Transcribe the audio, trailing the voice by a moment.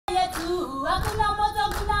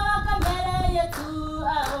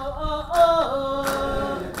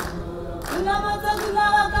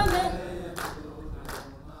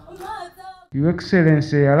Your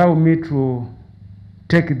Excellency, allow me to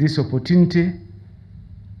take this opportunity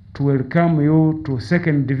to welcome you to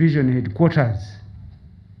Second Division headquarters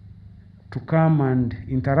to come and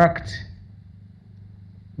interact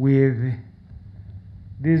with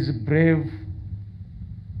these brave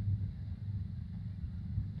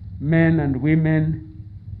men and women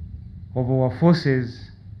of our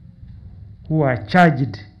forces who are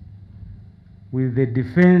charged with the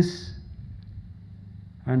defense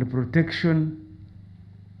and protection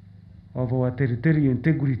of our territorial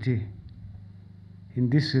integrity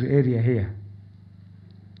in this area here.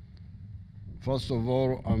 First of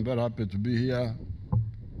all, I'm very happy to be here,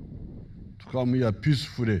 to come here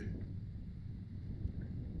peacefully.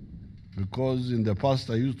 Because in the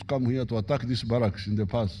past, I used to come here to attack this barracks in the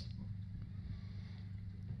past.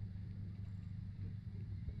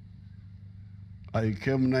 I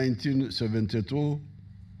came 1972,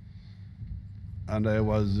 and I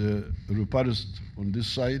was repulsed on this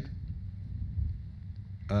side.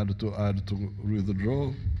 I had to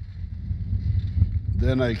withdraw.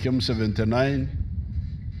 Then I came 79.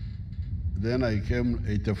 Then I came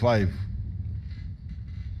 85.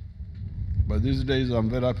 But these days I'm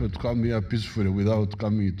very happy to come here peacefully without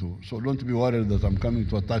coming to. So don't be worried that I'm coming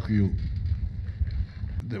to attack you.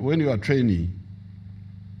 When you are training,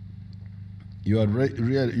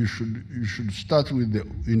 you should start with the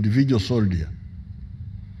individual soldier.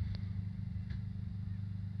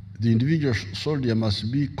 The individual soldier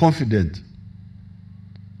must be confident,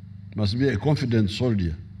 must be a confident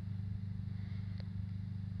soldier.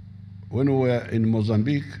 When we were in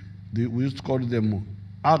Mozambique, we used to call them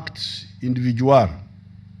acts individual,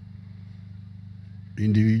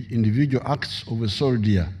 individual acts of a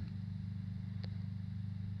soldier.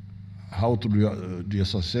 How to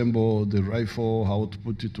disassemble the rifle, how to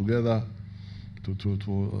put it together,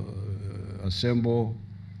 to assemble,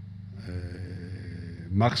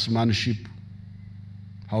 marksmanship,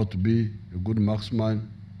 how to be a good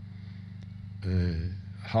marksman,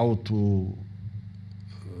 how to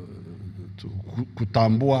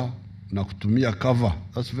kutambua na kutumia cover.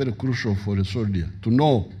 That's very crucial for a soldier to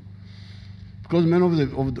know, because many of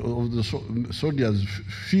the soldiers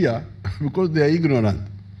fear because they are ignorant.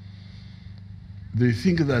 They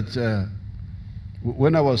think that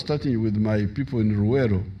when I was starting with my people in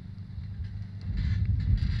Ruero,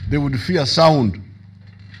 they would fear sound.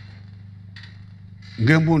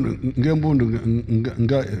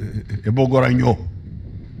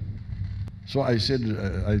 So I said,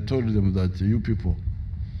 I told them that you people,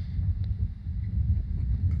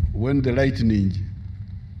 when the lightning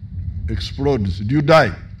explodes, do you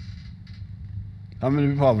die? How many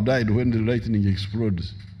people have died when the lightning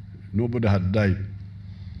explodes? Nobody had died.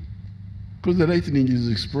 Because the lightning is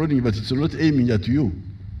exploding, but it's not aiming at you.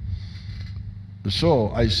 So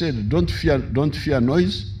I said, don't fear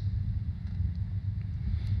noise.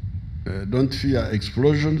 Don't fear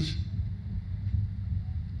explosions.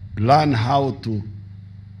 Learn how to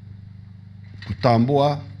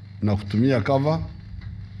kutambua na kutumia cover,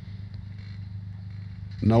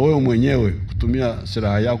 na wewe mwenyewe kutumia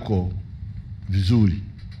silaha yako vizuri.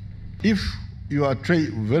 If you are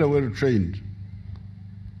very well trained,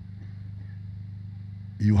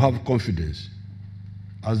 you have confidence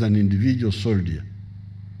as an individual soldier.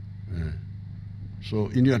 So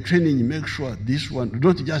in your training, make sure this one,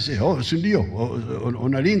 don't just say, oh, sindio,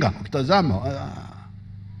 onalinga, kutazama.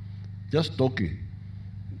 Just talking.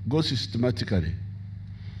 Go systematically.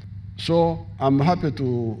 So I'm happy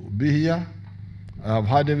to be here. I have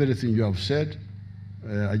heard everything you have said.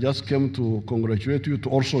 I just came to congratulate you, to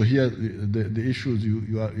also hear the issues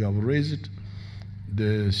you have raised.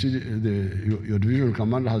 Your division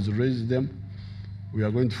commander has raised them. We are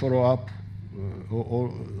going to follow up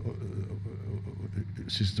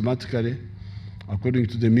systematically according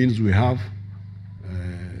to the means we have.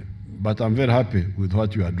 But I'm very happy with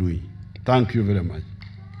what you are doing. Thank you very much.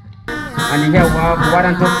 And here we have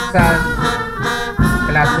warrant officers,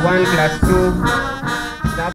 class 1, class 2,